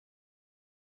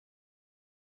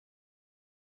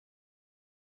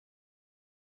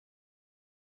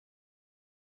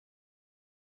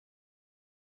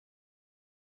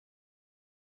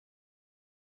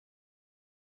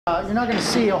You're not going to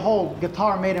see a whole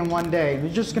guitar made in one day. You're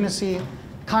just going to see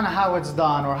kind of how it's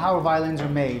done or how violins are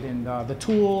made and the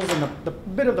tools and the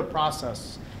bit of the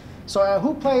process. So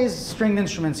who plays stringed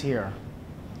instruments here?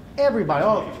 Everybody.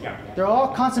 Oh, they're all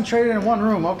concentrated in one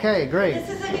room. Okay, great. This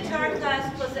is a guitar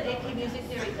class plus an AP music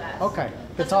theory class. Okay,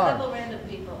 plus guitar. a couple random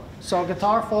people. So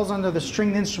guitar falls under the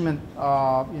stringed instrument,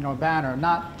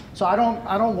 banner. So I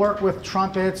don't work with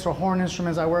trumpets or horn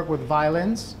instruments. I work with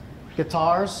violins,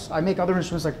 guitars. I make other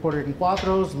instruments like Puerto Rican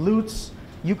cuatros, lutes,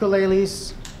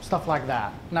 ukuleles, stuff like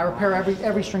that. And I repair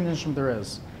every stringed instrument there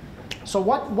is. So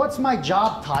what's my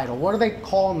job title? What do they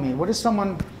call me? What is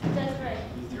someone? That's right.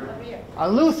 Over here. A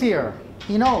luthier.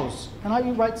 He knows. Can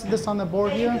I write this on the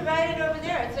board here? You can write it over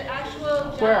there. It's an actual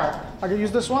job. Where? I can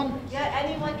use this one? Yeah,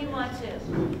 any one you want to.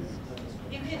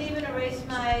 You can even erase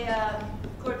my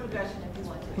chord progression if you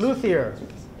want to. Luthier.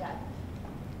 Yeah.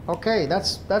 Okay,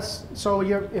 so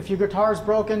if your guitar is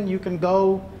broken, you can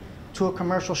go to a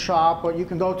commercial shop, or you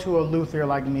can go to a luthier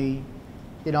like me.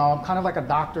 I'm kind of like a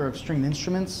doctor of stringed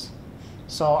instruments.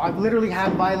 So I've literally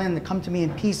had violin that come to me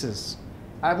in pieces.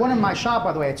 I have one in my shop,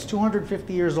 by the way. It's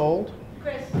 250 years old.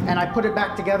 Chris. And I put it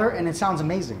back together, and it sounds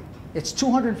amazing. It's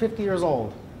 250 years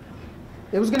old.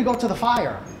 It was going to go to the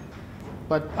fire.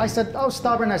 But I said, oh,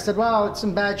 stubborn. I said, well, it's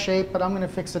in bad shape, but I'm going to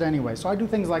fix it anyway. So I do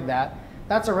things like that.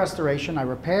 That's a restoration. I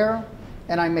repair,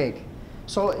 and I make.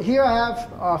 So here I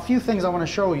have a few things I want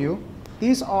to show you.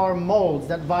 These are molds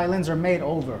that violins are made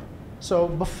over. So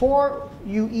before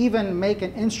you even make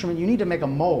an instrument, you need to make a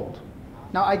mold.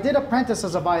 Now, I did apprentice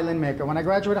as a violin maker. When I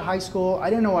graduated high school, I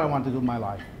didn't know what I wanted to do with my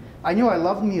life. I knew I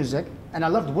loved music, and I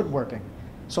loved woodworking.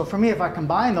 So for me, if I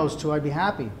combine those two, I'd be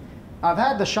happy. I've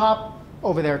had the shop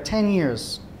over there 10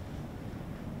 years.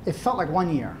 It felt like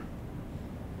 1 year.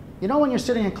 You know when you're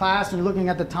sitting in class and you're looking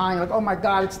at the time, you're like, oh my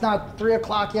God, it's not 3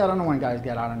 o'clock yet. I don't know when guys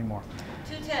get out anymore.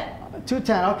 2:10.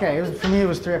 2:10, okay. For me, it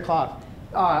was 3 o'clock.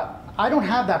 I don't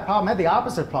have that problem. I had the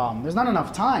opposite problem. There's not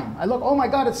enough time. I look, oh my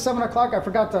God, it's 7 o'clock.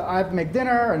 I have to make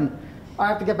dinner, and I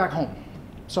have to get back home.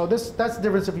 So that's the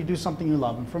difference if you do something you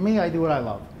love. And for me, I do what I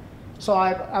love. So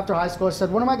after high school, I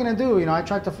said, what am I going to do? I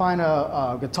tried to find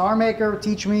a guitar maker,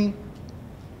 teach me.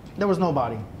 There was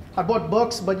nobody. I bought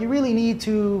books, but you really need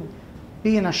to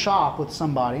be in a shop with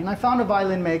somebody. And I found a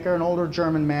violin maker, an older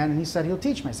German man, and he said, he'll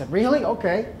teach me. I said, really?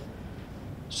 Okay.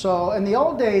 So in the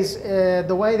old days,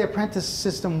 the way the apprentice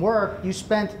system worked, you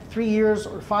spent 3 years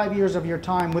or 5 years of your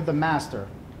time with the master.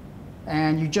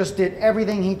 And you just did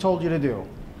everything he told you to do.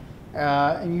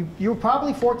 And you were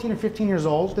probably 14 or 15 years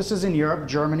old. This is in Europe,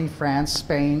 Germany, France,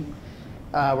 Spain,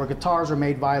 where guitars are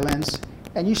made, violins.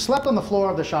 And you slept on the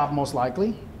floor of the shop, most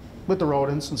likely, with the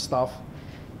rodents and stuff.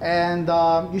 And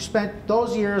you spent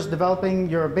those years developing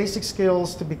your basic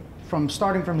skills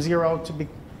starting from zero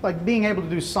to being able to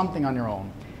do something on your own.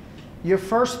 Your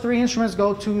first 3 instruments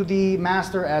go to the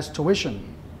master as tuition.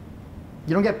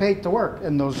 You don't get paid to work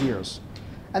in those years.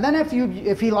 And then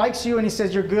if he likes you and he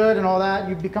says you're good and all that,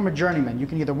 you become a journeyman. You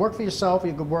can either work for yourself or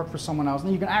you can work for someone else.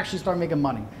 And you can actually start making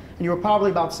money. And you were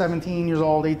probably about 17 years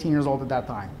old, 18 years old at that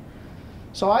time.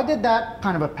 So I did that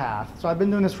kind of a path. So I've been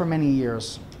doing this for many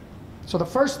years. So the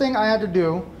first thing I had to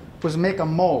do was make a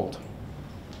mold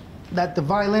that the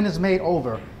violin is made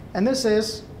over. And this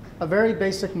is a very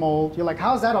basic mold. You're like,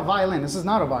 how's that a violin? This is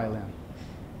not a violin.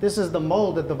 This is the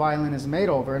mold that the violin is made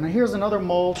over. And here's another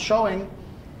mold showing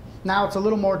now it's a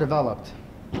little more developed.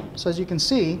 So as you can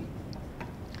see,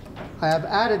 I have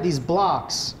added these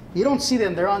blocks. You don't see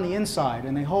them, they're on the inside,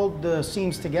 and they hold the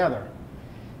seams together.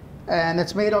 And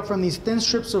it's made up from these thin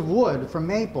strips of wood from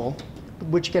maple,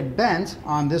 which get bent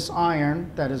on this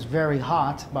iron that is very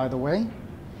hot, by the way.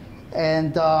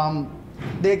 And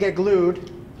they get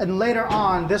glued. And later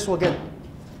on, this will get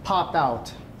popped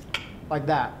out like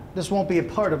that. This won't be a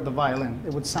part of the violin.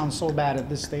 It would sound so bad if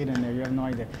this stayed in there. You have no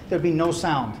idea. There'd be no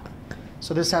sound.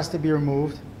 So this has to be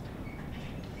removed.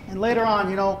 And later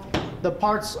on, the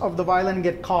parts of the violin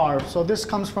get carved. So this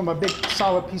comes from a big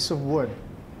solid piece of wood.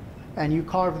 And you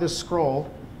carve this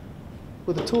scroll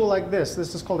with a tool like this.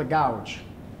 This is called a gouge.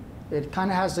 It kind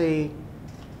of has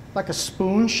like a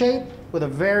spoon shape with a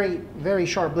very, very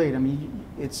sharp blade. I mean,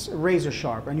 it's razor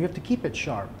sharp, and you have to keep it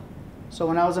sharp. So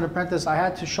when I was an apprentice, I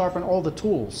had to sharpen all the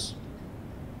tools.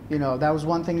 That was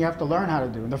one thing you have to learn how to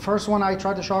do. And the first one I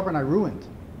tried to sharpen, I ruined.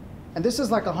 And this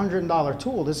is like a $100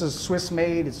 tool. This is Swiss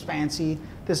made, it's fancy.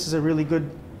 This is a really good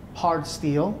hard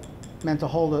steel, meant to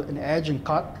hold an edge and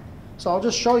cut. So I'll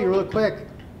just show you real quick.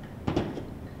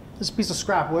 This piece of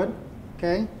scrap wood,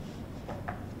 okay?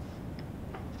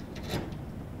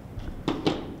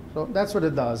 So that's what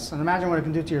it does. And imagine what it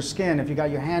can do to your skin if you got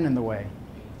your hand in the way,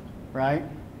 right?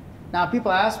 Now,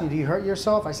 people ask me, do you hurt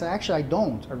yourself? I say, actually, I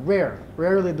don't.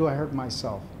 Rarely do I hurt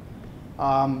myself.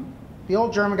 The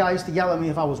old German guy used to yell at me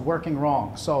if I was working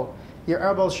wrong. So your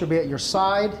elbows should be at your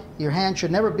side. Your hand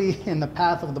should never be in the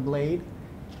path of the blade,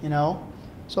 you know?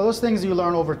 So those things you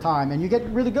learn over time, and you get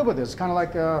really good with this. Kind of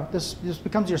like this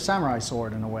becomes your samurai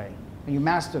sword in a way, and you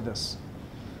master this.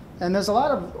 And there's a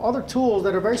lot of other tools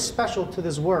that are very special to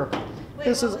this work. Wait, what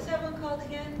was that one called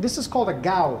again? This is called a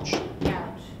gouge.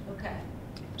 Gouge, okay.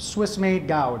 Swiss-made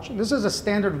gouge. This is a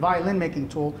standard violin making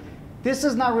tool. This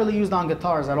is not really used on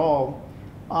guitars at all.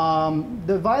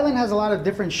 The violin has a lot of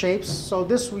different shapes. So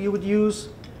this you would use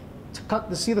to cut,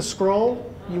 to see the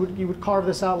scroll. You would carve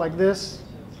this out like this,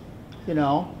 you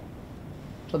know.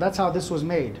 So that's how this was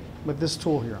made with this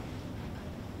tool here.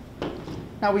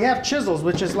 Now we have chisels,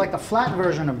 which is like a flat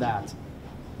version of that.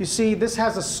 You see, this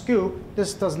has a scoop.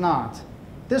 This does not.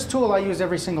 This tool I use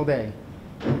every single day.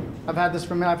 I've had this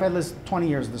 20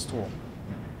 years, this tool.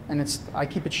 And I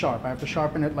keep it sharp. I have to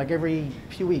sharpen it like every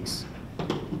few weeks.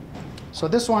 So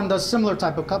this one does similar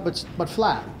type of cut, but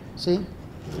flat, see?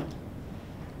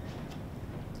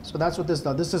 So that's what this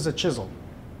does. This is a chisel.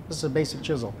 This is a basic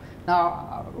chisel.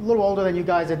 Now, a little older than you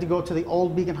guys, I did go to the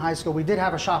old Beacon High School. We did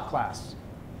have a shop class.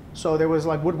 So there was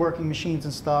like woodworking machines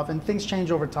and stuff, and things change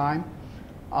over time.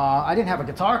 I didn't have a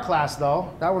guitar class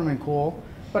though. That would have been cool.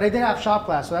 But I did have shop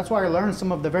class, so that's why I learned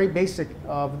some of the very basic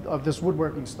of this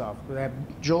woodworking stuff. We have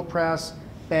drill press,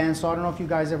 bandsaw. I don't know if you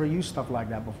guys ever used stuff like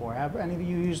that before. Have any of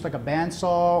you used like a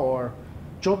bandsaw or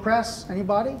drill press?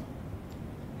 Anybody?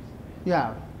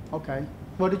 Yeah. Okay.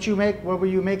 What did you make? What were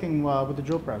you making with the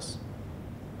drill press?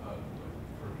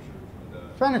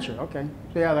 Furniture. Okay.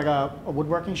 So yeah, like a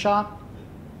woodworking shop.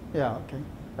 Yeah. Okay.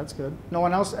 That's good. No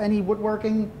one else? Any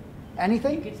woodworking?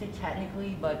 Anything? You could say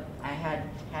technically, but I had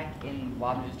tech in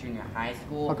Wabash Junior High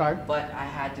School. Okay. But I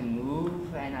had to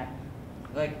move, and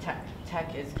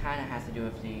tech is kind of has to do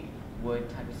with the wood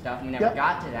type of stuff. We never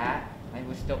got to that.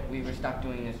 We were stuck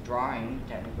doing this drawing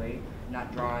technically,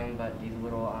 not drawing, but these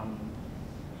little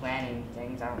planning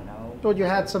things. I don't know. So you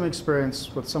had some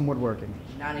experience with some woodworking.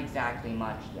 Not exactly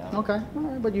much though. Okay. All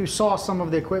right. But you saw some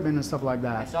of the equipment and stuff like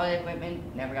that. I saw the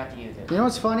equipment, never got to use it. You know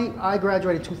what's funny? I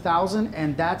graduated 2000,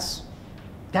 and that's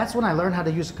when I learned how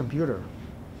to use a computer.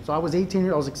 So I was 18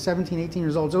 years, I was like 17, 18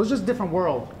 years old. So it was just a different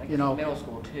world, like you know. Middle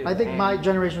school too. I think my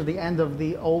generation was the end of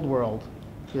the old world,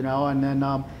 you know. And then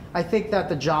I think that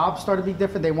the jobs started to be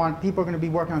different. People are going to be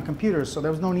working on computers, so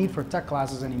there was no need for tech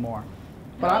classes anymore.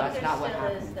 But that's not what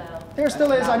happened. There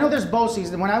still is. I know there's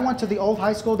BOCES. When I went to the old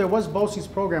high school, there was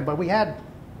BOCES program, but we had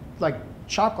like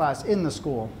shop class in the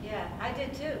school. Yeah, I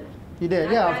did too. You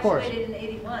did, yeah, of course. I graduated in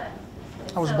 '81.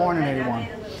 I was born in '81. I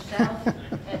made a little shelf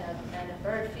and a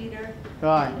bird feeder.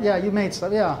 Right. Yeah, you made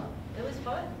stuff. Yeah. It was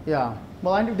fun. Yeah.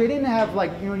 Well, they didn't have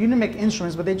like, you know, you didn't make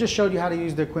instruments, but they just showed you how to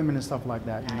use the equipment and stuff like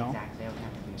that, you know. Exactly.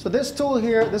 So this tool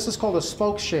here, this is called a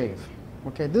spoke shave.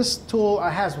 Okay, this tool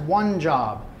has one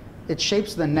job. It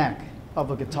shapes the neck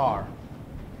of a guitar.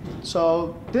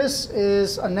 So this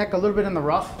is a neck a little bit in the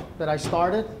rough that I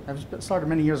started. I started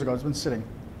many years ago. It's been sitting.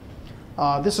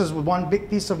 This is one big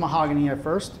piece of mahogany at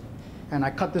first, and I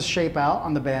cut this shape out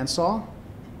on the bandsaw.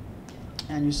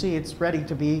 And you see it's ready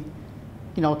to be,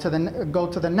 you know, go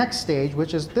to the next stage,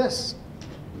 which is this.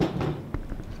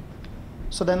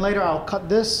 So then later I'll cut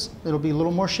this. It'll be a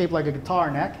little more shaped like a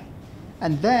guitar neck.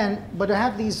 And then, but I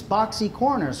have these boxy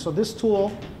corners. So this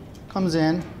tool comes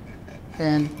in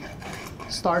and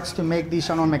starts to make these,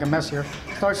 I don't want to make a mess here,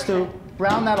 starts to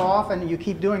round that off, and you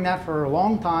keep doing that for a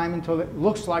long time until it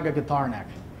looks like a guitar neck.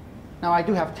 Now I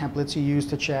do have templates you use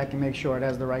to check and make sure it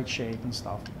has the right shape and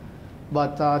stuff.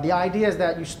 But the idea is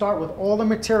that you start with all the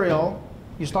material,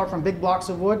 you start from big blocks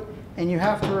of wood, and you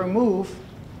have to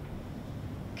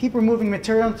keep removing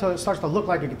material until it starts to look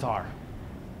like a guitar.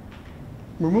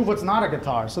 Remove what's not a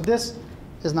guitar. So this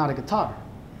is not a guitar.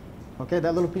 Okay,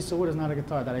 that little piece of wood is not a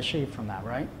guitar that I shaved from that,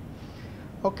 right?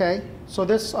 Okay, so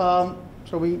this, so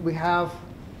we have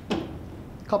a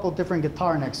couple different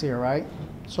guitar necks here, right?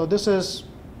 So this is,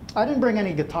 I didn't bring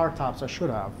any guitar tops, I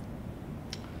should have.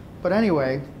 But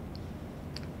anyway,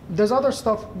 there's other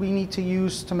stuff we need to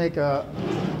use to make a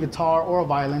guitar or a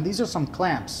violin. These are some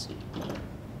clamps.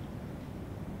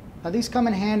 Now these come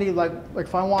in handy, like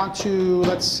if I want to,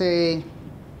 let's say,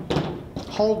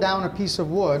 hold down a piece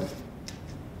of wood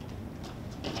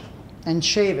and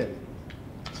shave it.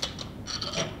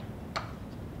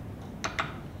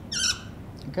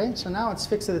 Okay, so now it's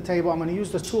fixed to the table. I'm going to use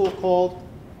the tool called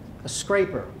a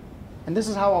scraper. And this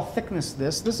is how I'll thickness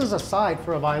this. This is a side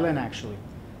for a violin, actually.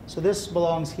 So this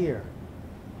belongs here.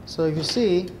 So if you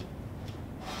see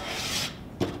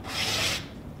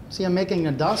I'm making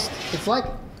a dust. It's like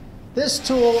This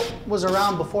tool was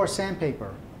around before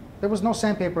sandpaper. There was no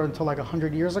sandpaper until like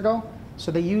 100 years ago.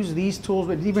 So they used these tools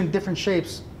with even different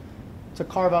shapes to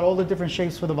carve out all the different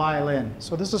shapes for the violin.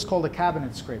 So this is called a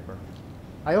cabinet scraper.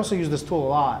 I also use this tool a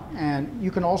lot, and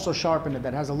you can also sharpen it.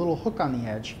 That has a little hook on the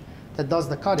edge that does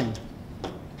the cutting. I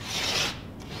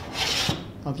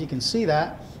don't know if you can see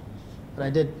that, but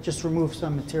I did just remove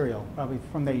some material. Probably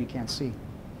from there you can't see.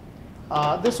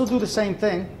 This will do the same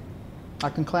thing. I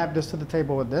can clamp this to the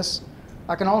table with this.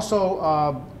 I can also,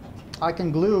 I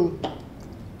can glue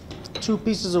two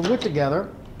pieces of wood together.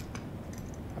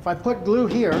 If I put glue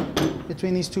here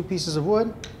between these two pieces of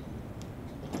wood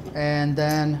and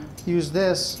then use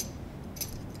this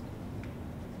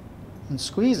and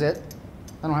squeeze it,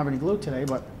 I don't have any glue today,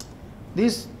 but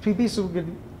these two pieces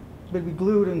would be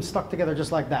glued and stuck together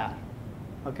just like that,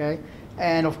 okay?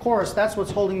 And of course, that's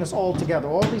what's holding this all together.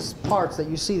 All these parts that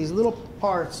you see, these little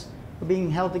parts are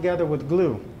being held together with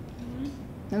glue.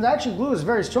 And actually, glue is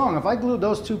very strong. If I glued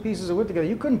those two pieces of wood together,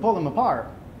 you couldn't pull them apart.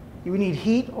 You would need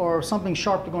heat or something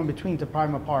sharp to go in between to pry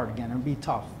them apart again. It would be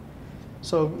tough.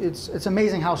 So it's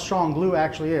amazing how strong glue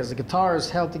actually is. The guitar is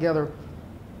held together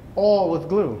all with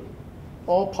glue.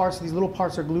 All parts, these little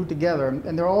parts are glued together,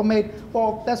 and they're all made,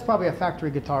 well, that's probably a factory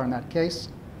guitar in that case.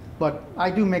 But I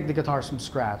do make the guitars from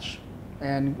scratch.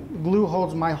 And glue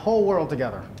holds my whole world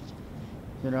together.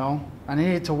 You know, I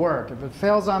need it to work. If it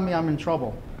fails on me, I'm in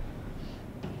trouble.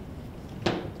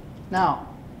 Now,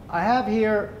 I have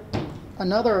here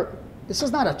another, this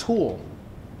is not a tool,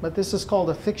 but this is called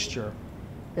a fixture.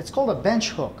 It's called a bench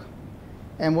hook.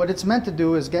 And what it's meant to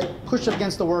do is get pushed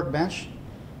against the workbench,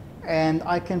 and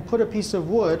I can put a piece of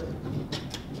wood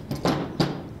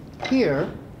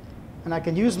here, and I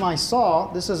can use my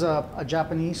saw. This is a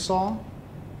Japanese saw.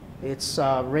 It's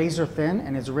razor thin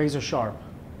and it's razor sharp.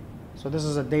 So this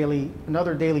is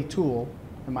another daily tool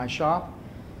in my shop.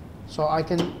 So I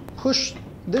can push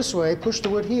this way, push the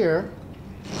wood here,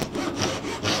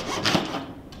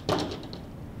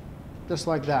 just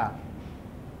like that.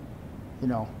 You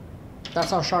know,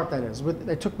 that's how sharp that is.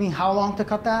 It took me how long to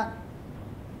cut that?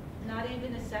 Not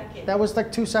even a second. That was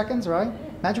like 2 seconds, right?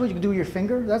 Yeah. Imagine what you could do with your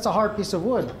finger. That's a hard piece of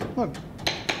wood. Look.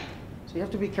 So you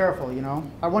have to be careful, you know.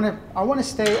 I want to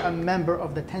stay a member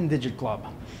of the 10-digit club.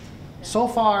 So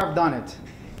far, I've done it.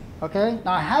 Okay?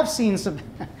 Now, I have seen some...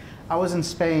 I was in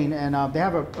Spain, and they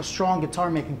have a strong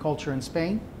guitar-making culture in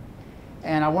Spain.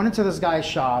 And I went into this guy's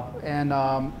shop,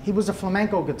 and he was a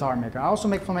flamenco guitar maker. I also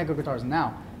make flamenco guitars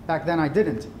now. Back then, I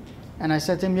didn't. And I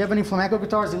said to him, "You have any flamenco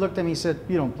guitars?" He looked at me and said,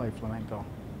 "You don't play flamenco."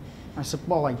 I said,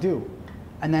 "Well, I do."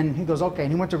 And then he goes, "Okay."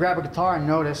 And he went to grab a guitar and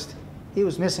noticed he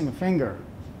was missing a finger.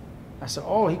 I said,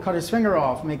 "Oh, he cut his finger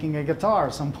off making a guitar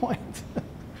at some point."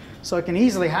 So it can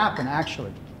easily happen,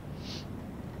 actually.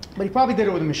 But he probably did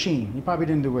it with a machine. He probably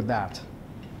didn't do it with that.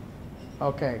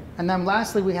 Okay. And then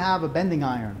lastly, we have a bending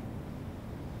iron.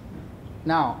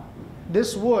 Now,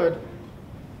 this wood,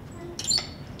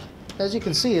 as you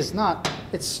can see, it's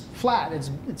flat.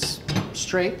 It's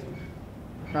straight,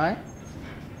 right?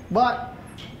 But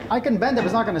I can bend it, but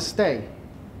it's not going to stay.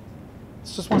 It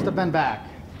just wants to bend back.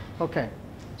 Okay.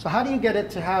 So how do you get it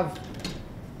to have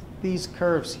these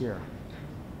curves here?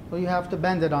 Well, you have to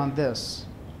bend it on this.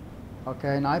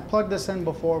 Okay, now I plugged this in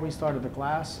before we started the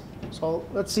class. So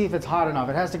let's see if it's hot enough.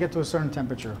 It has to get to a certain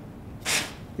temperature.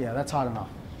 Yeah, that's hot enough.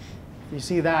 If you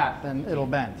see that, then it'll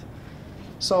bend.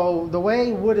 So the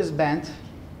way wood is bent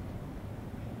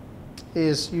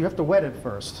is you have to wet it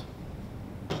first.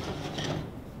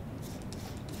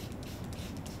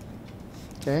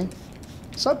 Okay?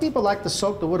 Some people like to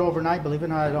soak the wood overnight. Believe it or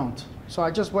not, I don't. So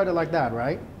I just wet it like that,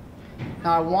 right?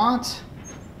 Now I want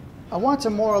to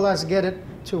more or less get it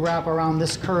to wrap around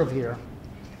this curve here.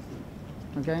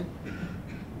 Okay?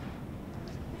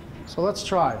 So let's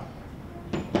try.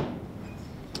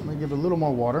 I'm going to give it a little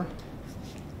more water.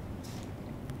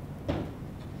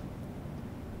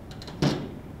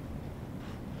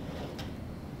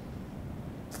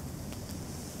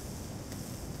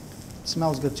 It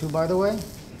smells good too, by the way.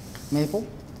 Maple.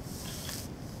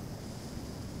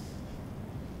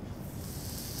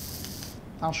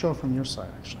 I'll show it from your side,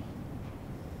 actually.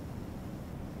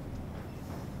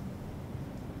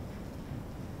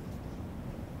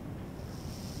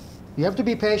 You have to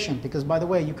be patient because, by the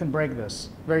way, you can break this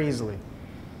very easily.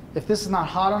 If this is not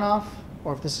hot enough,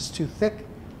 or if this is too thick,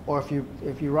 or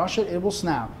if you rush it, it will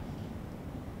snap.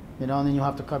 You know, and then you'll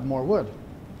have to cut more wood.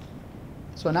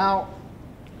 So now,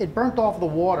 it burnt off the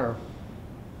water,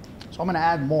 so I'm going to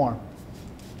add more.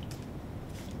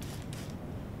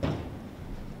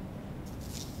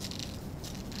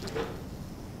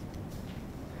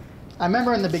 I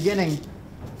remember in the beginning,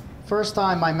 first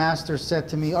time my master said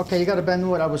to me, okay, you got to bend the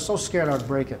wood, I was so scared I would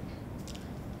break it,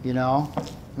 you know,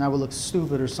 and I would look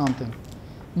stupid or something.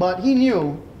 But he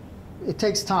knew it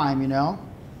takes time, you know.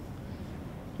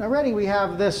 Already we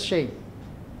have this shape,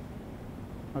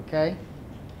 okay?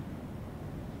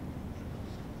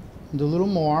 Do a little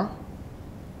more.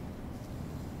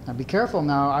 Now be careful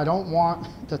now, I don't want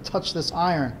to touch this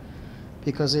iron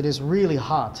because it is really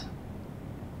hot.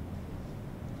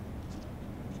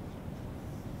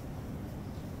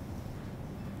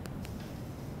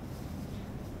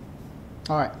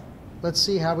 All right, let's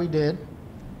see how we did.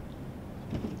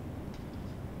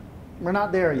 We're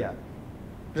not there yet.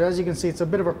 But as you can see, it's a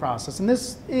bit of a process. And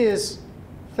this is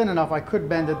thin enough, I could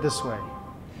bend it this way.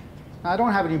 Now, I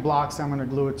don't have any blocks I'm going to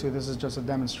glue it to. This is just a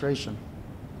demonstration.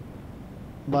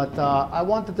 But I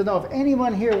wanted to know if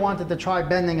anyone here wanted to try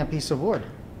bending a piece of wood.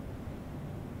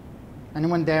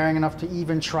 Anyone daring enough to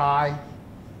even try?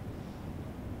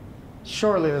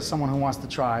 Surely there's someone who wants to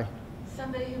try.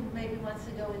 Somebody who maybe wants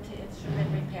to go into instrument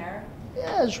repair?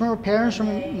 Yeah, instrument repair,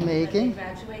 instrument making. When they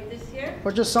graduate this year?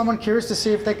 Or just someone curious to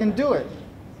see if they can do it.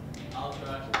 I'll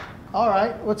try. All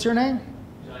right, what's your name?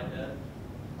 Dev.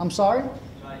 I'm sorry?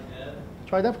 Dev.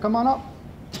 Try that, come on up.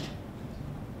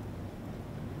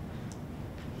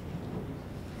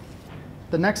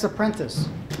 The next apprentice.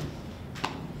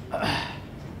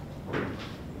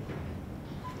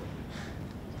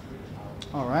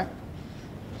 All right.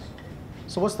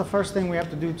 So what's the first thing we have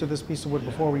to do to this piece of wood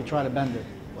before we try to bend it?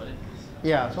 What is this?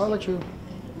 Yeah, so I'll let you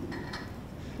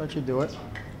do it.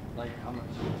 Like how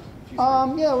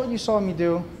much? Yeah, what you saw me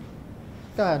do.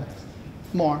 Go ahead.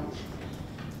 More.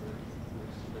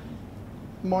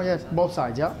 More, yes, both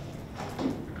sides, yeah.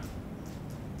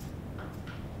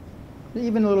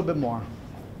 Even a little bit more.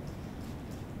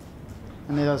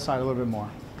 And the other side a little bit more.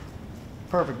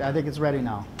 Perfect, I think it's ready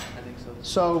now. I think so.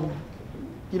 So,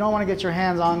 you don't want to get your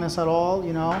hands on this at all,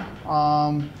 you know.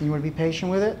 You want to be patient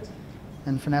with it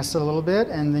and finesse it a little bit,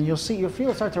 and then you'll feel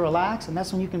it start to relax, and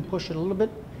that's when you can push it a little bit,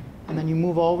 and then you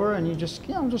move over and you just,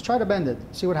 you know, just try to bend it,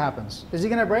 see what happens. Is he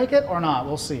going to break it or not?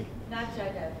 We'll see. Not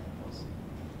Jacob.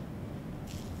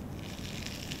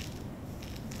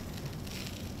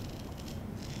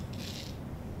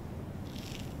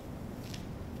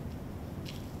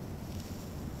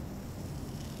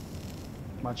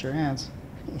 Watch your hands.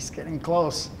 He's getting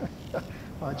close.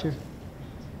 Watch your.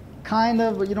 Kind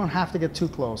of, but you don't have to get too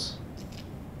close.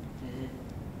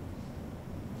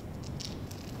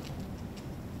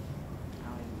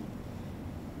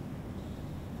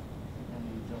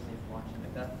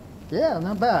 Yeah,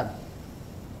 not bad.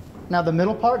 Now the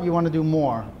middle part, you want to do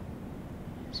more.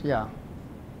 So, yeah.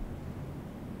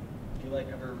 Do you like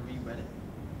ever re-wet it?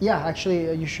 Yeah,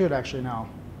 actually, you should actually now.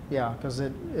 Yeah, because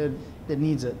it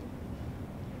needs it.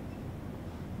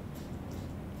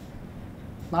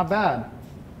 Not bad.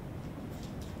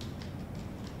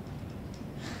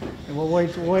 And we'll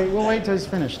wait till he's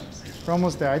finished. We're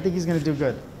almost there. I think he's going to do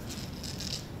good.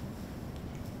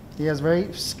 He has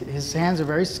his hands are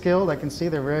very skilled. I can see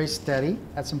they're very steady.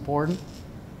 That's important.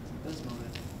 It does smell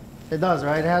good. It does,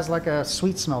 right? It has like a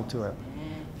sweet smell to it.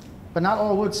 But not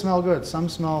all woods smell good. Some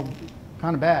smell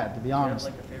kind of bad, to be honest.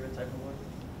 Do you have like a favorite type of wood?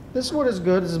 This wood is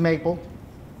good. This is maple.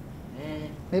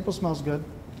 Maple smells good.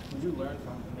 Would you learn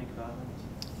from to make violins?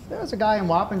 There's a guy in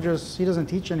Wappingers, he doesn't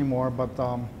teach anymore, but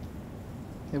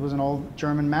it was an old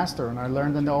German master, and I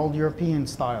learned in the old European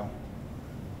style.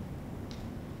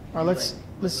 All right, let's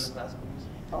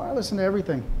listen to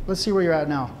everything. Let's see where you're at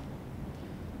now.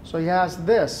 So he has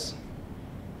this,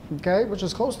 okay, which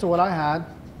is close to what I had.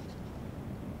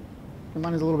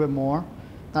 Mine is a little bit more.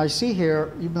 Now you see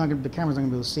here, the camera's not going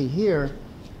to be able to see here,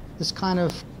 this kind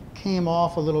of came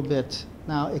off a little bit.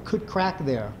 Now it could crack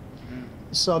there.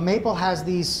 So maple has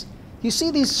these, you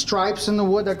see these stripes in the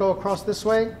wood that go across this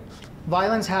way?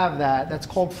 Violins have that. That's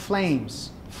called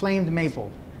flames, flamed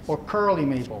maple, or curly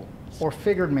maple, or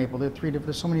figured maple.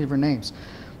 There's so many different names.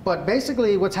 But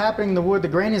basically what's happening in the wood, the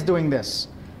grain is doing this.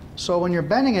 So when you're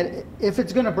bending it, if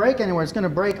it's going to break anywhere, it's going to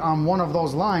break on one of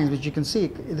those lines, which you can see,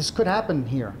 this could happen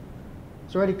here.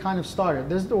 It's already kind of started.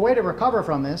 There's a way to recover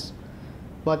from this,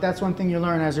 but that's one thing you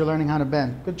learn as you're learning how to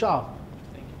bend. Good job.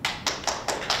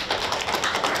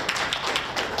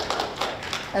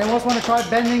 Anyone else want to try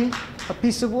bending a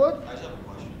piece of wood? I just have a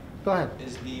question. Go ahead.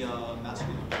 Is the master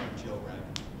Joe Reg?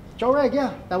 Joe Reg,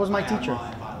 yeah, that was my I have teacher.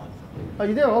 my violin from him. Oh,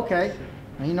 you do? Okay.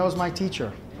 And he knows my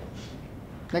teacher.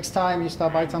 Next time you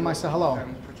stop by, tell him I said hello.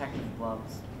 Protective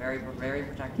gloves. Very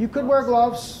protective. You could wear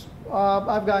gloves.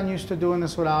 I've gotten used to doing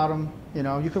this without them. You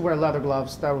know, you could wear leather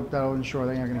gloves. That'll ensure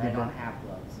that you're going to I get don't burned. have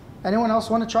gloves. Anyone else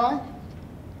want to try?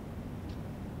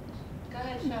 Go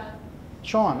ahead, Sean.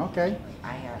 Sean, okay.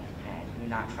 I do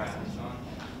not trust him.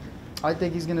 I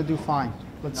think he's gonna do fine.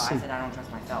 Let's No, see. I said I don't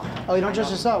trust myself. Oh, you don't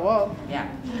trust yourself? Well, Yeah.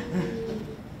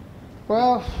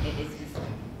 well, It's just,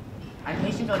 I'm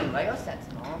patient building Lego sets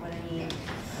and all, but I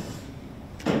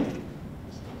mean,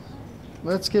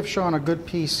 let's give Sean a good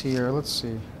piece here. Let's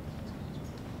see.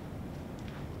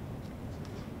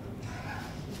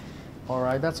 All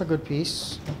right, that's a good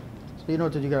piece. So you know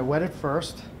what to do, you gotta wet it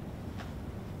first.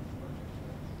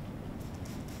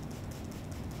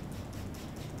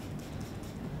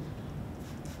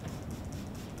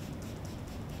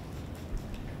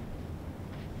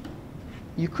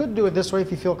 You could do it this way if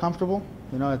you feel comfortable.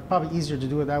 You know, it's probably easier to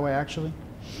do it that way, actually.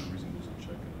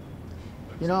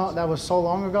 You know, that was so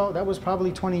long ago. That was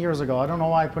probably 20 years ago. I don't know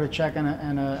why I put a check and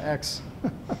an X.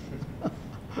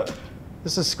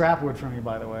 This is scrap wood for me,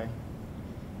 by the way.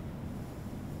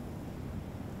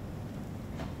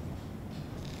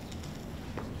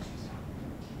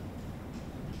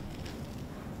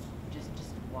 just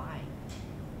why?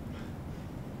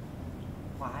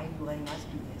 Why are you letting us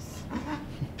do this?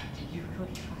 Do you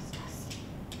really trust us?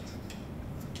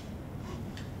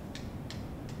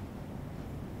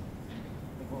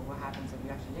 Like, what happens if we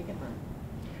actually take it from him?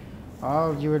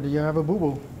 Oh, you have a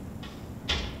boo-boo.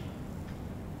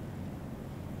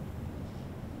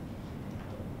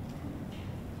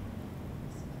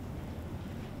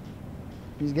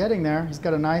 He's getting there. He's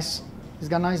got a nice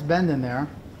bend in there.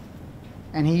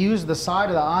 And he used the side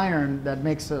of the iron that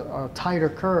makes a tighter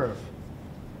curve.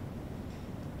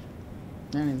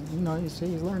 And you know, you see,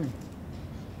 he's learning.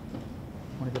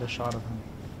 I want to get a shot of him.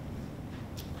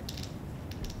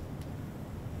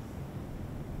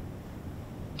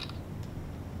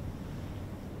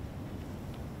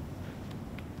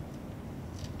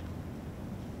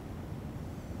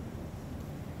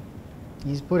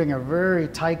 He's putting a very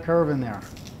tight curve in there.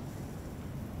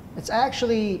 It's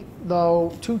actually,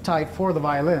 though, too tight for the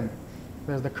violin,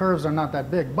 because the curves are not that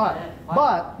big. But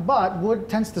wood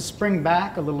tends to spring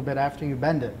back a little bit after you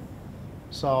bend it.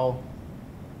 So,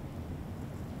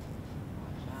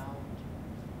 Watch out.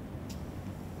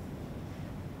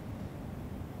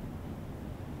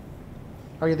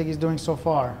 how do you think he's doing so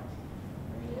far?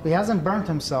 He hasn't burnt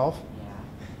himself,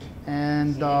 Yeah.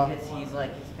 and See, because he's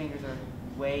like, his fingers are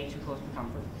way too close for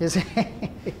comfort. his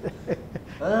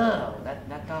Ugh,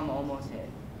 that thumb almost hit.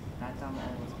 That thumb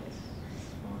almost hit.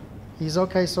 he's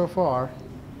okay so far.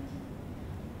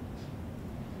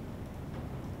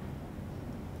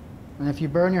 And if you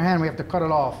burn your hand, we have to cut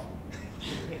it off.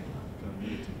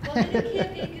 Well, then you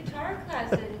can't be in guitar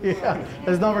class anymore. Yeah,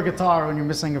 there's no more guitar when you're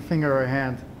missing a finger or a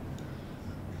hand.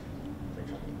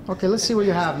 Okay, let's see what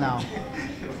you have now.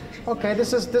 Okay,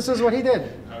 this is what he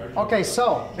did. Okay,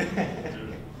 so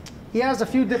he has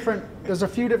there's a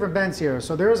few different bends here.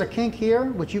 So there is a kink here,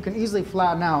 which you can easily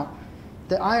flatten out.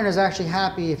 The iron is actually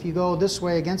happy if you go this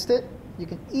way against it. You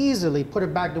can easily put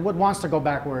it back. The wood wants to go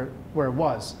back where it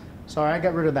was. So I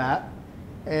got rid of that.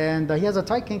 And he has a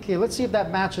tight kink here. Let's see if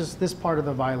that matches this part of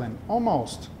the violin.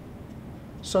 Almost.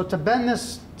 So to bend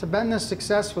this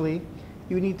successfully,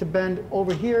 you need to bend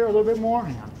over here a little bit more.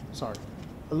 Hang on, sorry.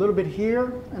 A little bit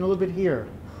here and a little bit here.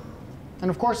 And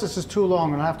of course, this is too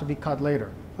long. It'll have to be cut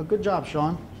later. But good job,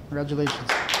 Sean. Congratulations.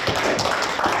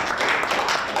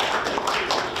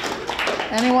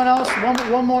 Anyone else?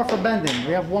 One more for bending.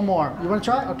 We have one more. You want to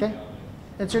try? Okay.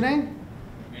 What's your name?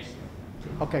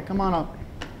 Okay, come on up.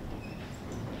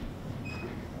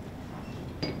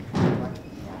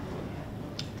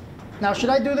 Now, should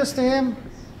I do this to him?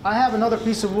 I have another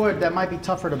piece of wood that might be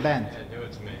tougher to bend. Yeah, do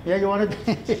it to me. Yeah, you want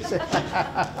to?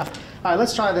 All right,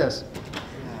 let's try this.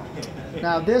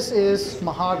 Now, this is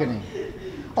mahogany.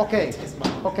 Okay,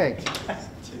 okay.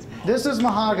 This is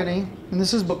mahogany, and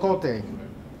this is bacote.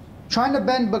 Trying to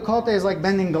bend bacote is like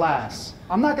bending glass.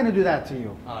 I'm not going to do that to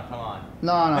you. Oh, come on.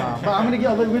 No, no. But I'm going to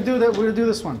we'll do that. We'll do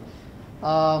this one.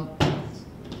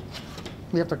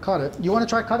 We have to cut it. You want to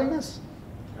try cutting this?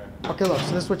 Okay, look.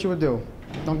 So this is what you would do.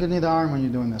 Don't get near the iron when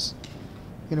you're doing this.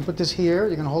 You're going to put this here.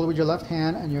 You're going to hold it with your left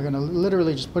hand, and you're going to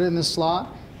literally just put it in this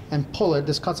slot and pull it.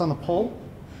 This cuts on the pull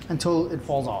until it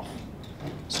falls off.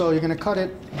 So you're going to cut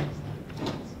it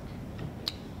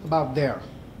about there.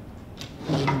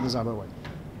 Just move this out of the way.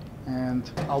 And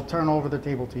I'll turn over the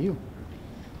table to you.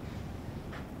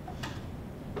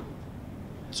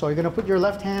 So you're going to put your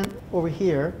left hand over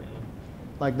here,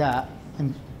 like that,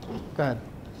 and go ahead.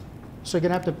 So you're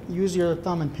going to have to use your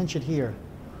thumb and pinch it here.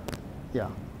 Yeah.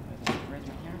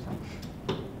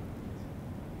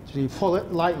 So you pull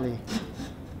it lightly.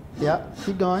 Yeah,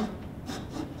 keep going.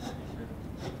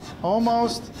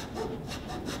 Almost.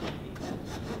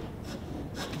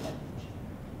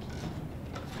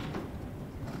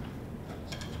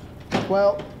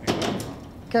 Well,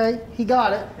 okay, he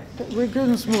got it. We're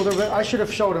getting smoother, but I should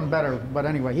have showed him better. But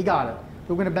anyway, he got it.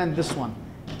 We're going to bend this one.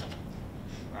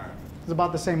 It's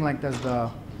about the same length as the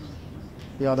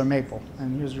other maple.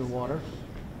 And here's your water.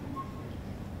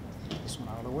 This one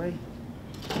out of the way.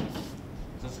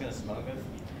 Is this gonna smell good?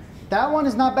 That one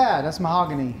is not bad. That's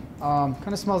mahogany.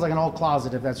 Kind of smells like an old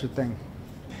closet if that's your thing.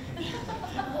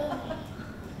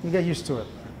 You get used to it.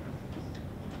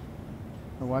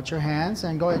 So watch your hands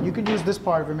and go ahead. You can use this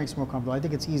part if it makes you more comfortable. I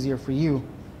think it's easier for you.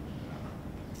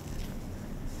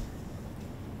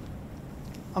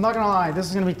 I'm not gonna lie, this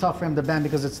is gonna be tough for him to bend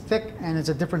because it's thick and it's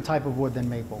a different type of wood than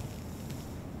maple.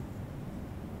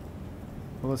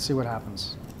 Well, let's see what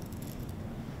happens.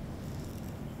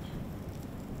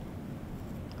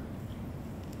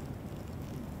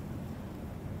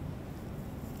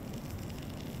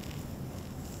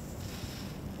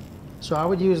 So I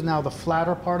would use now the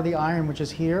flatter part of the iron, which is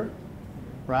here,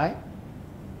 right?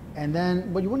 And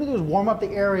then what you want to do is warm up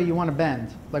the area you want to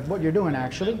bend, like what you're doing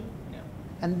actually. Yeah.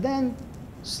 And then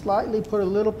slightly put a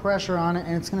little pressure on it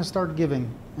and it's going to start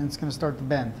giving and it's going to start to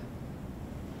bend.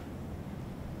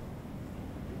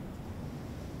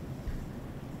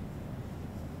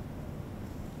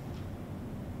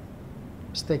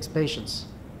 This takes patience.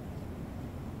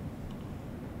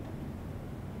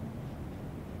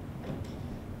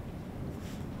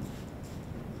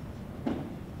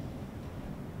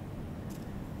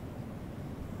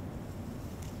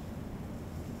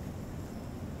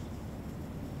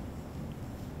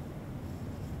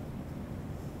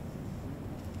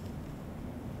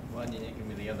 Why didn't you give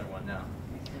me the other one now?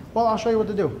 Well, I'll show you what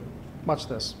to do. Watch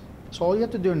this. So all you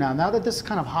have to do now that this is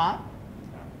kind of hot,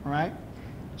 all right?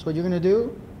 So what you're going to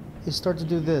do is start to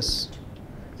do this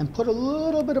and put a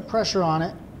little bit of pressure on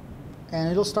it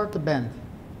and it'll start to bend.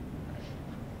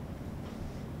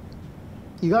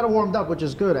 You got it warmed up, which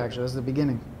is good actually. That's the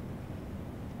beginning.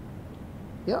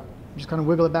 Yep. Just kind of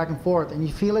wiggle it back and forth and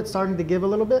you feel it starting to give a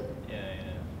little bit? Yeah,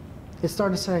 yeah. It's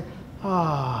starting to say,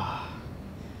 ah.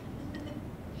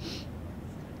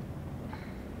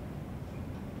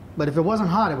 But if it wasn't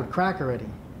hot, it would crack already.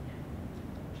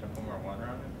 Should I put more water on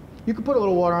it? You could put a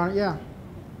little water on it, yeah.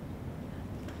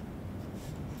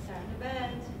 Starting to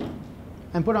bend.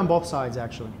 And put it on both sides,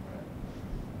 actually.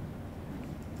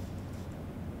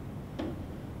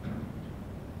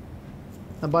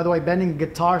 And by the way, bending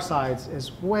guitar sides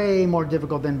is way more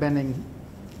difficult than bending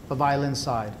a violin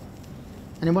side.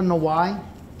 Anyone know why?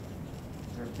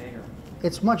 They're bigger.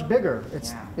 It's much bigger.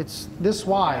 It's this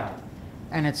wide,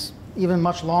 and it's even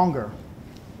much longer.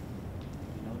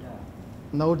 No doubt.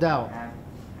 No doubt.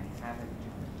 I have it.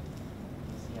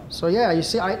 So yeah, you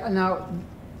see, now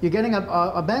you're getting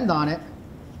a bend on it,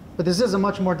 but this is a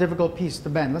much more difficult piece to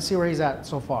bend. Let's see where he's at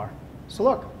so far. So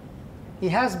look, he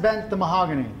has bent the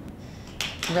mahogany.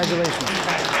 Congratulations.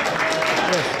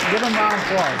 Yes, give him a round of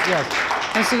applause.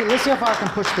 Yes. Let's see if I can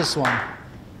push this one.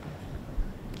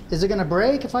 Is it going to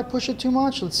break if I push it too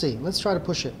much? Let's see. Let's try to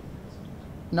push it.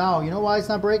 No, you know why it's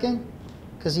not breaking?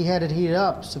 Because he had it heated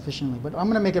up sufficiently. But I'm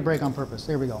going to make it break on purpose.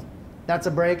 There we go. That's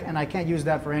a break, and I can't use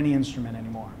that for any instrument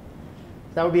anymore.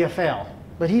 That would be a fail.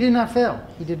 But he did not fail.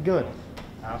 He did good.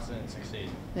 I also didn't succeed.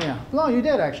 Yeah. No, you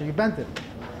did actually. You bent it.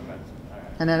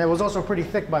 And then it was also pretty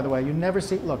thick, by the way. You never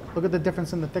see. Look at the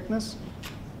difference in the thickness.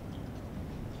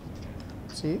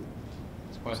 See?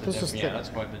 It's quite the This is difference. Yeah, thick. that's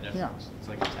quite the difference. Yeah. It's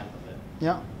like a tenth of it.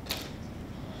 Yeah.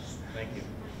 Thank you.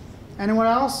 Anyone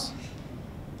else?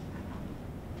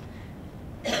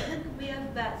 We have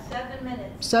about 7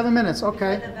 minutes. 7 minutes. before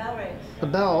Okay. the bell rings. The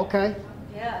bell. Okay.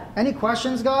 Yeah. Any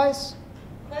questions, guys?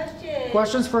 Question.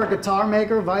 Questions for a guitar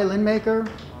maker, violin maker?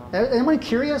 Anyone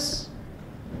curious?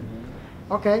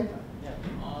 Okay.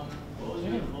 What was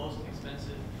your most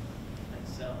expensive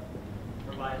sell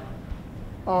for violin?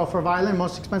 Oh, for violin,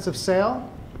 most expensive sale,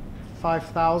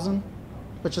 5,000,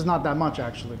 which is not that much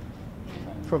actually,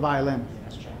 for violin.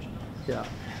 Yeah.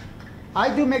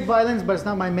 I do make violins, but it's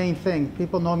not my main thing.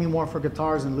 People know me more for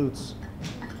guitars and lutes.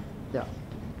 Yeah.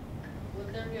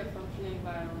 Would there be a functioning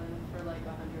violin for like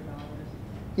 $100?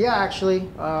 Yeah, actually,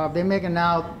 they're making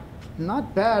now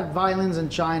not bad violins in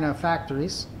China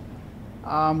factories,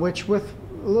 which with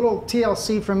a little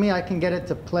TLC from me, I can get it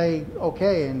to play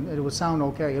okay, and it will sound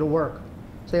okay. It'll work.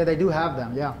 So yeah, they do have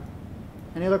them. Yeah.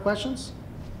 Any other questions?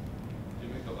 Do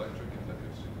you make electric and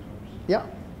acoustic guitars? Yeah.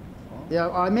 Yeah,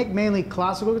 I make mainly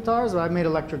classical guitars, but I've made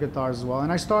electric guitars as well.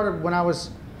 And I started when I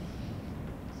was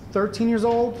 13 years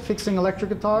old, fixing electric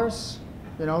guitars,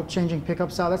 you know, changing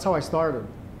pickups out. That's how I started.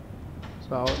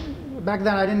 So back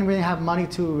then I didn't really have money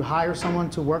to hire someone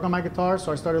to work on my guitar,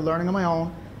 so I started learning on my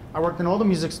own. I worked in all the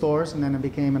music stores, and then I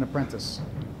became an apprentice.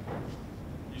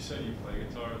 You said you play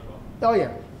Oh yeah.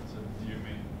 So have you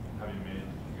made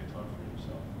a guitar for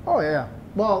yourself? Oh yeah.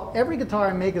 Well, every guitar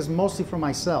I make is mostly for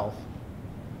myself,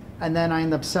 and then I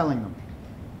end up selling them,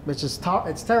 which is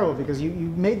it's terrible because you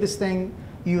made this thing,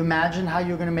 you imagine how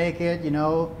you're going to make it, you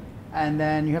know, and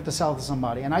then you have to sell it to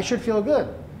somebody. And I should feel good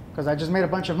because I just made a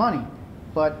bunch of money,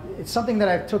 but it's something that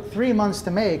I took 3 months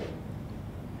to make.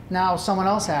 Now someone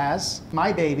else has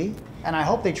my baby, and I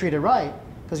hope they treat it right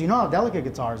because you know how delicate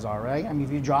guitars are, right? I mean,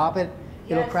 if you drop it,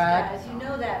 it'll Yes, crack. guys, you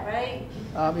know that, right?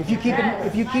 If you keep Yes. it,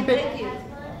 if you keep Thank it, you.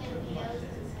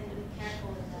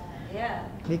 Yeah.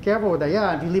 be careful with that.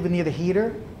 Yeah, if you leave it near the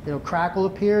heater, it'll crackle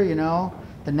up here, you know.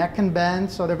 The neck can bend,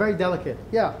 so they're very delicate.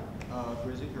 Yeah. Or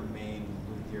is it your main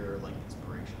luthier like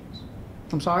inspirations?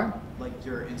 I'm sorry? Like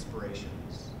your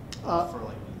inspirations Uh, for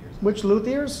like luthiers? Which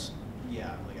luthiers?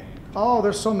 Yeah, like I Oh,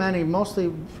 there's so many,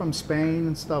 mostly from Spain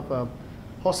and stuff.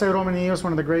 Jose Romanillo is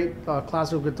one of the great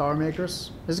classical guitar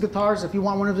makers. His guitars, if you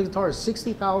want one of his guitars,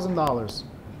 $60,000.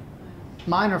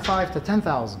 Mine are $5,000 to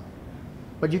 $10,000.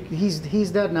 But he's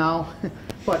dead now.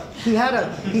 But he had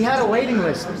a waiting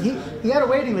list. He had a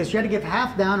waiting list. You had to give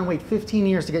half down and wait 15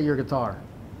 years to get your guitar.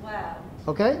 Wow.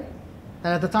 Okay?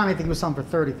 And at the time, I think he was selling for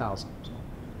 $30,000. So.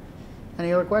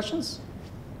 Any other questions?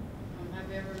 Have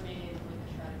you ever made like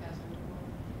a Stratocaster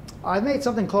before? I made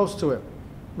something close to it,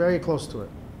 very close to it.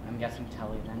 I'm guessing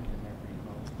Telly then, because they're pretty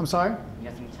close. I'm sorry? I'm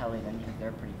guessing Telly then, because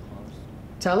they're pretty close.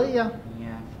 Telly, yeah.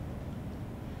 Yeah.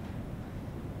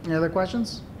 Any other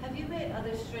questions? Have you made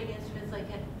other string instruments like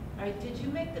did you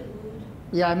make the oud?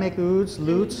 Yeah, I make ouds, Did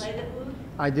you lutes. play the oud?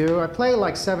 I do. I play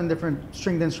like 7 different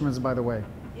stringed instruments, by the way.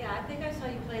 Yeah, I think I saw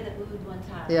you play the oud one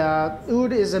time. Yeah,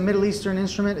 oud is a Middle Eastern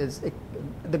instrument.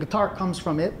 The guitar comes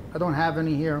from it. I don't have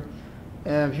any here.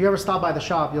 If you ever stop by the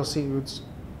shop, you'll see ouds.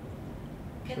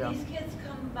 Can Yeah. these kids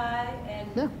come by and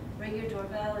Yeah. ring your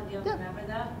doorbell and you'll Yeah. remember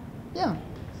them? Yeah.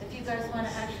 If you guys want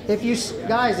to actually If you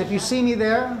guys, if you see me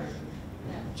there,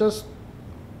 Yeah. just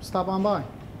stop on by.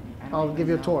 I'll give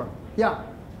you a tour. Yeah.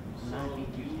 So do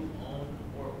you own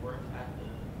or work at the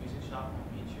music shop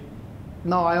on Beach Street?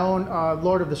 No, I own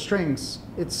Lord of the Strings.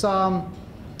 It's on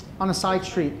a side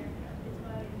street.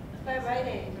 It's by Rite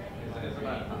Aid.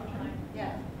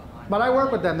 Yeah. But I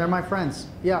work with them. They're my friends.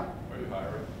 Yeah. Are you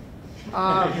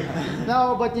hiring?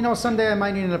 No, but you know, someday I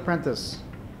might need an apprentice.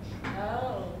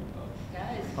 Oh,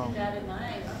 guys, Oh. keep that in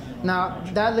mind. Now,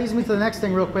 that leads me to the next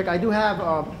thing real quick. I do have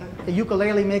a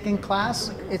ukulele making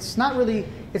class. It's not really,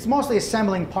 it's mostly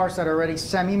assembling parts that are already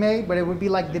semi-made, but it would be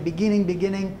like the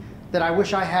beginning that I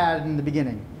wish I had in the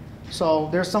beginning. So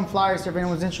there's some flyers if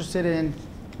anyone's interested in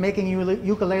making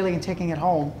ukulele and taking it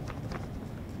home.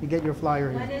 You get your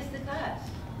flyer When here. is the class?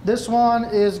 This one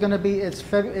is going to be, it's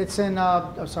in,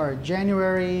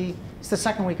 January, it's the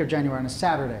second week of January on a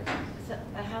Saturday. So,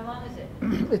 how long is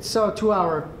it? It's a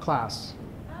 2-hour class.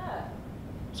 Ah,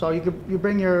 So you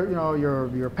bring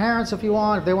your parents if you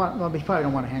want. If they want, well, you probably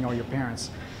don't want to hang out with your parents.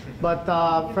 But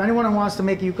for anyone who wants to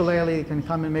make a ukulele, you can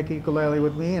come and make a ukulele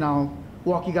with me, and I'll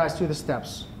walk you guys through the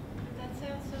steps. that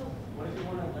sounds so. What if you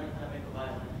want to learn how to make a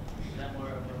violin? Is that more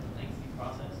of a lengthy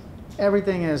process?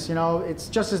 Everything is, it's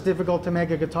just as difficult to make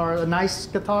a nice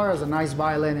guitar as a nice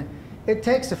violin. It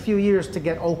takes a few years to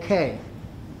get okay,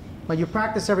 but you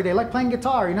practice every day. Like playing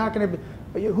guitar, you're not going to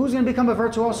be, who's going to become a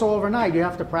virtuoso overnight? You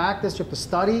have to practice, you have to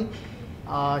study.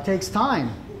 It takes time.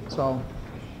 So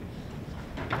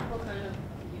What kind of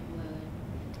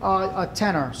ukulele? a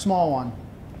tenor, small one.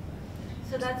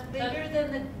 So that's bigger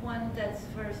than the one that's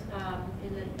first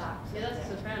in the box. Yeah, that's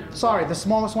a soprano. Sorry, the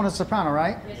smallest one is soprano,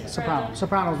 right? Yes, Soprano.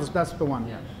 soprano. Soprano, that's the one.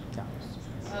 Yeah. Yeah.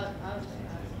 I was just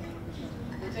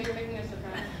asking. So you're making a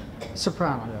soprano?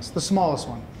 Soprano, yes, the smallest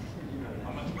one.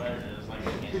 How much better is like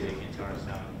a handmade guitar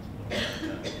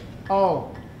sound?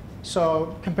 Oh,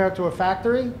 so compared to a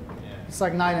factory, it's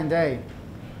like night and day.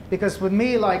 Because with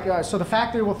me, so the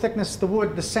factory will thickness the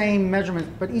wood the same measurement,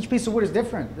 but each piece of wood is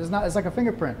different. It's like a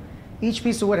fingerprint. Each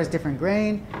piece of wood has different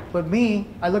grain. But me,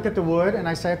 I look at the wood and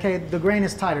I say, okay, the grain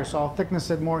is tighter, so I'll thickness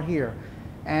it more here.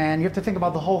 And you have to think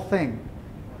about the whole thing.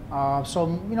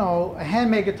 A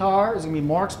handmade guitar is going to be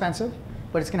more expensive,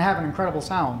 but it's going to have an incredible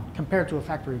sound compared to a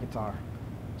factory guitar.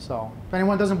 So if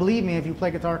anyone doesn't believe me, if you play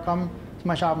guitar, come to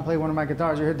my shop and play one of my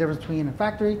guitars. You'll hear the difference between a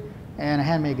factory and a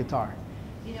handmade guitar.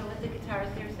 You know what the guitars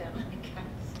here sound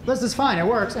like? This is fine, it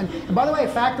works. And by the way,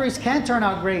 factories can turn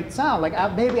out great sound. Like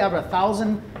maybe out of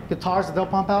 1,000 guitars that they'll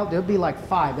pump out, there'll be like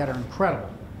 5 that are incredible.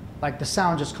 Like the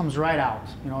sound just comes right out.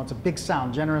 It's a big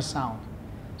sound, generous sound.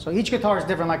 So each guitar is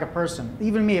different like a person.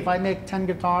 Even me, if I make 10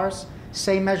 guitars,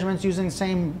 same measurements, using the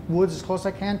same woods as close as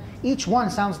I can, each one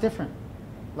sounds different.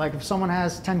 Like if someone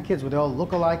has 10 kids, would they all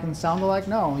look alike and sound alike?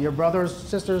 No, your brothers,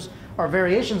 sisters are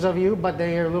variations of you, but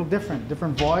they are a little different.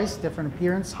 Different voice, different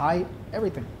appearance, height,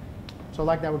 everything. So I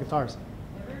like that with guitars.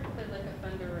 Ever played like a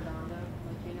Fender Redondo?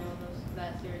 Like, you know,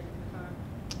 that series of guitar?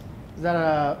 Is that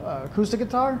a acoustic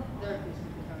guitar? They're acoustic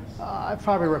guitars. I've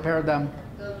probably repaired them.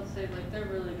 I would say like they're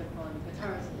really good quality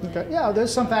guitars. Okay. Yeah,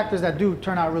 there's some factors that do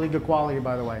turn out really good quality,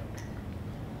 by the way.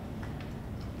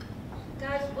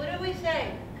 Guys, what do we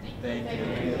say? Thank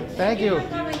you. Thank you. For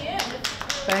coming in.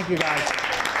 Thank you, guys.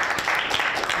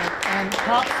 And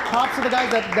props to the guys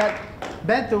that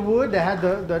bent the wood, that had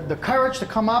the courage to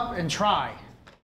come up and try.